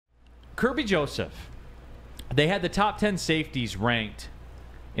Kerby Joseph, they had the top 10 safeties ranked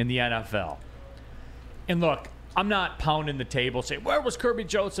in the NFL. And look, I'm not pounding the table saying, where was Kerby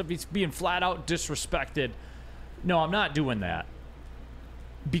Joseph? He's being flat out disrespected. No, I'm not doing that.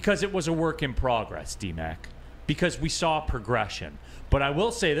 Because it was a work in progress, D-Mac. Because we saw progression. But I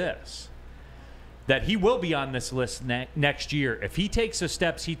will say this, that he will be on this list next year. If he takes the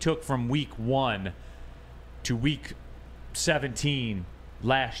steps he took from week 1 to week 17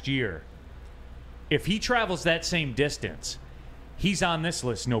 last year, if he travels that same distance, he's on this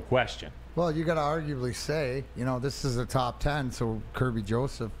list, no question. Well, you got to arguably say, this is a top 10, so Kerby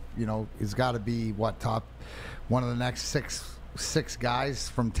Joseph, he's got to be top one of the next six guys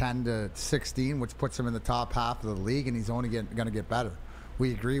from 10 to 16, which puts him in the top half of the league, and he's only going to get better.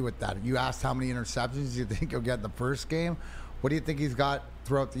 We agree with that. You asked how many interceptions you think he'll get in the first game. What do you think he's got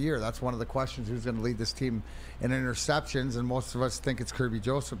throughout the year? That's one of the questions. Who's going to lead this team in interceptions? And most of us think it's Kerby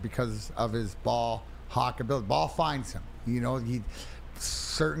Joseph because of his ball hawk ability. Ball finds him.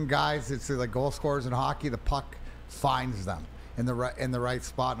 Certain guys, it's like goal scorers in hockey, the puck finds them in the right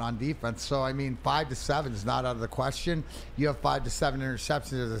spot and on defense. So, 5 to 7 is not out of the question. You have 5 to 7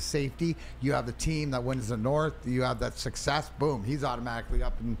 interceptions as a safety. You have the team that wins the North. You have that success. Boom, he's automatically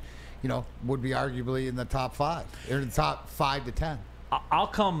up and, would be arguably in the top 5. Or in the top 5 to 10. I'll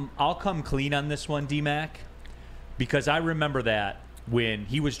come clean on this one, D-Mac, because I remember that when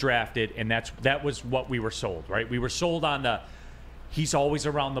he was drafted, and that was what we were sold, right? We were sold on he's always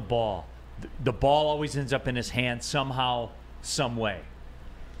around the ball. The ball always ends up in his hand somehow, some way.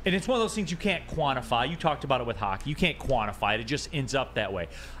 And it's one of those things you can't quantify. You talked about it with hockey. You can't quantify it. It just ends up that way.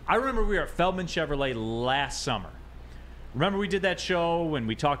 I remember we were at Feldman Chevrolet last summer. Remember we did that show and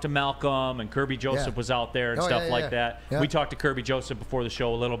we talked to Malcolm and Kerby Joseph was out there and stuff like that. Yeah. We talked to Kerby Joseph before the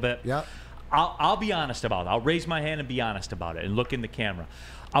show a little bit. Yeah. I'll be honest about it. I'll raise my hand and be honest about it and look in the camera.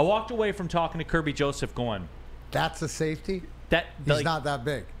 I walked away from talking to Kerby Joseph going, that's a safety? He's not that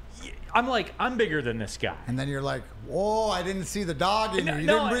big. I'm like, I'm bigger than this guy. And then you're like, whoa, I didn't see the dog in you. You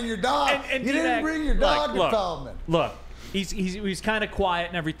didn't bring your dog. You didn't bring your dog to Feldman. Look, he's kind of quiet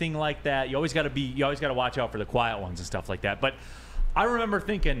and everything like that. You always got to watch out for the quiet ones and stuff like that. But I remember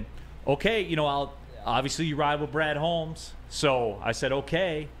thinking, okay, obviously you ride with Brad Holmes. So I said,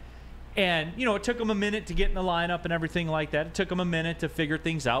 okay. And, it took him a minute to get in the lineup and everything like that. It took him a minute to figure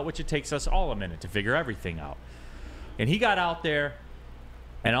things out, which it takes us all a minute to figure everything out. And he got out there,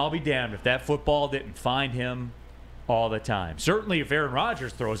 and I'll be damned if that football didn't find him all the time. Certainly if Aaron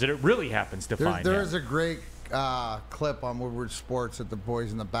Rodgers throws it, it really happens to find him. There's a great clip on Woodward Sports that the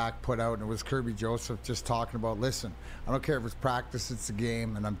boys in the back put out, and it was Kerby Joseph just talking about, listen, I don't care if it's practice, it's a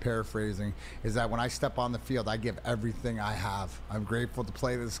game, and I'm paraphrasing, is that when I step on the field, I give everything I have. I'm grateful to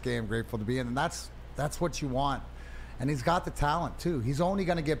play this game, grateful to be in, and that's what you want. And he's got the talent, too. He's only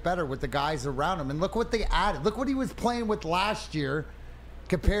going to get better with the guys around him. And look what they added. Look what he was playing with last year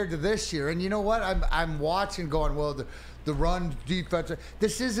compared to this year. And you know what? I'm watching going, well, the run defense.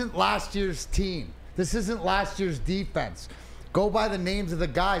 This isn't last year's team. This isn't last year's defense. Go by the names of the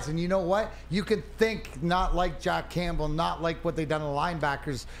guys. And you know what? You can think not like Jack Campbell, not like what they've done to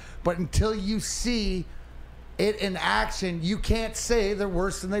linebackers. But until you see it in action, you can't say they're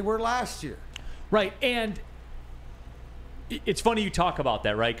worse than they were last year. Right. And it's funny you talk about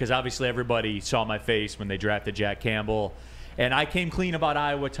that, right? Because obviously everybody saw my face when they drafted Jack Campbell. And I came clean about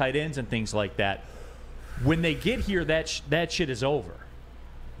Iowa tight ends and things like that. When they get here, that shit is over.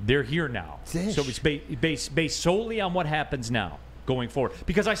 They're here now. Dish. So it's based solely on what happens now going forward.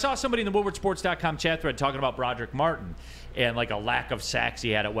 Because I saw somebody in the WoodwardSports.com chat thread talking about Broderick Martin and like a lack of sacks he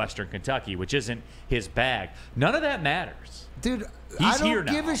had at Western Kentucky, which isn't his bag. None of that matters. Dude, He's I here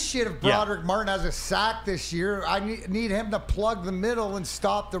don't give now. a shit if Broderick Martin has a sack this year. I need him to plug the middle and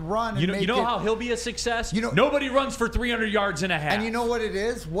stop the run. And you know how he'll be a success? Nobody runs for 300 yards and a half. And you know what it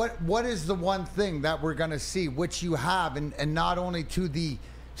is? What is the one thing that we're going to see, which you have, and not only to the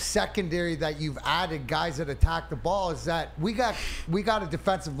secondary that you've added guys that attack the ball, is that we got a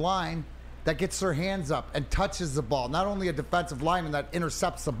defensive line that gets their hands up and touches the ball. Not only a defensive lineman that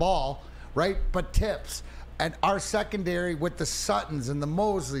intercepts the ball, right, but tips. And our secondary with the Suttons and the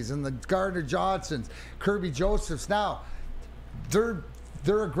Mosleys and the Gardner Johnsons, Kerby Josephs, now they're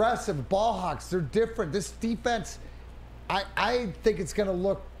aggressive, ball hawks. They're different. This defense, I think it's going to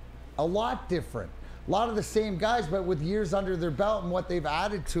look a lot different. A lot of the same guys, but with years under their belt and what they've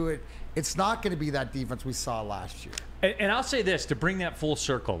added to it, it's not going to be that defense we saw last year. And I'll say this, to bring that full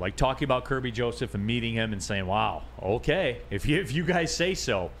circle, like talking about Kerby Joseph and meeting him and saying, wow, okay, if you guys say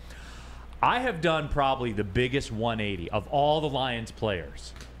so. I have done probably the biggest 180 of all the Lions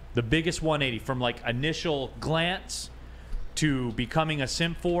players. The biggest 180 from like initial glance to becoming a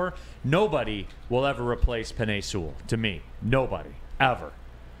Sim 4, nobody will ever replace Penei Sewell. To me, nobody ever.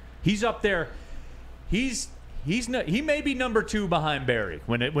 He's up there. He may be number 2 behind Barry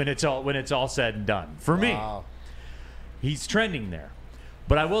when it's all said and done. For me, he's trending there.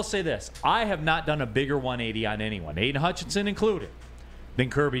 But I will say this: I have not done a bigger 180 on anyone, Aiden Hutchinson included, than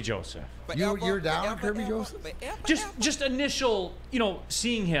Kerby Joseph. You're down on Kerby Joseph? Just initial,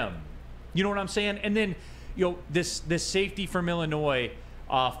 seeing him. You know what I'm saying? And then, this safety from Illinois,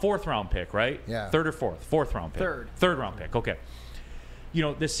 4th round pick, right? Yeah. 3rd or 4th? 4th round pick. 3rd round pick. Okay.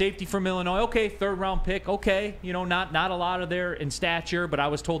 The safety from Illinois, okay, 3rd round pick, okay. Not a lot of there in stature, but I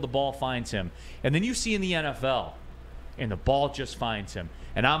was told the ball finds him. And then you see in the NFL, and the ball just finds him.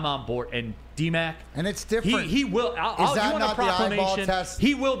 And I'm on board. And D-Mac. And it's different. He will. Is that not the eyeball test?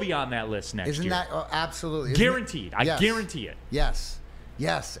 He will be on that list next year. Isn't that absolutely? Guaranteed. I guarantee it. Yes.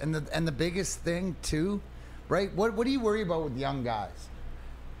 And the biggest thing, too, right? What do you worry about with young guys?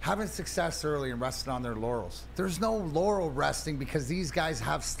 Having success early and resting on their laurels. There's no laurel resting because these guys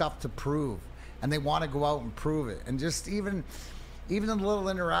have stuff to prove. And they want to go out and prove it. And just even in the little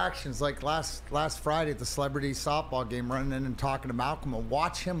interactions, like last Friday at the celebrity softball game, running in and talking to Malcolm, and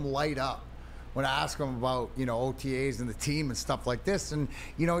watch him light up when I ask him about, OTAs and the team and stuff like this. And,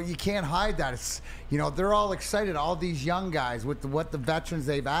 you can't hide that. It's, they're all excited, all these young guys with what the veterans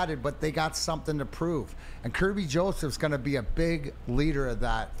they've added, but they got something to prove. And Kerby Joseph's going to be a big leader of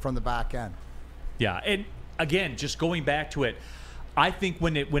that from the back end. Yeah, and again, just going back to it, I think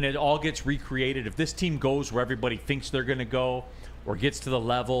when it all gets recreated, if this team goes where everybody thinks they're going to go, or gets to the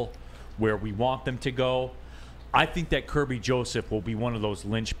level where we want them to go, I think that Kerby Joseph will be one of those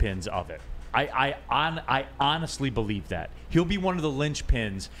linchpins of it. I honestly believe that. He'll be one of the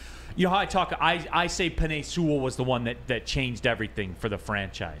linchpins. You know how I say Penei Sewell was the one that changed everything for the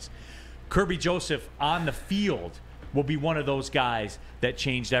franchise. Kerby Joseph on the field will be one of those guys that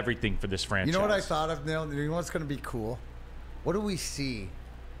changed everything for this franchise. You know what I thought of, Neil? You know what's going to be cool? What do we see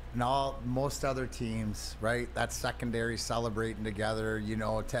in most other teams, right? That secondary celebrating together,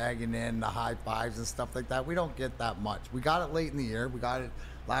 tagging in the high fives and stuff like that. We don't get that much. We got it late in the year. We got it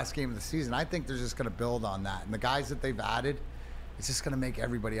last game of the season. I think they're just going to build on that. And the guys that they've added, it's just going to make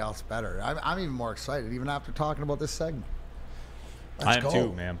everybody else better. I'm even more excited, even after talking about this segment. I am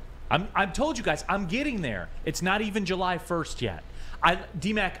too, man. I've told you guys, I'm getting there. It's not even July 1st yet.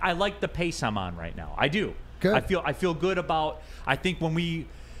 D-Mac, I like the pace I'm on right now. I do. Good. I feel good about, I think when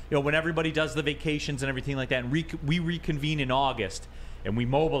when everybody does the vacations and everything like that, and we reconvene in August and we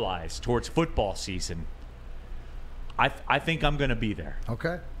mobilize towards football season, I think I'm going to be there.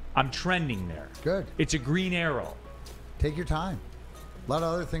 Okay. I'm trending there. Good. It's a green arrow. Take your time. A lot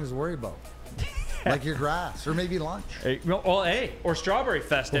of other things to worry about. Like your grass or maybe lunch. Or Strawberry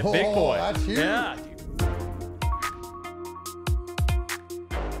Fest at Big Boy. That's huge. Yeah.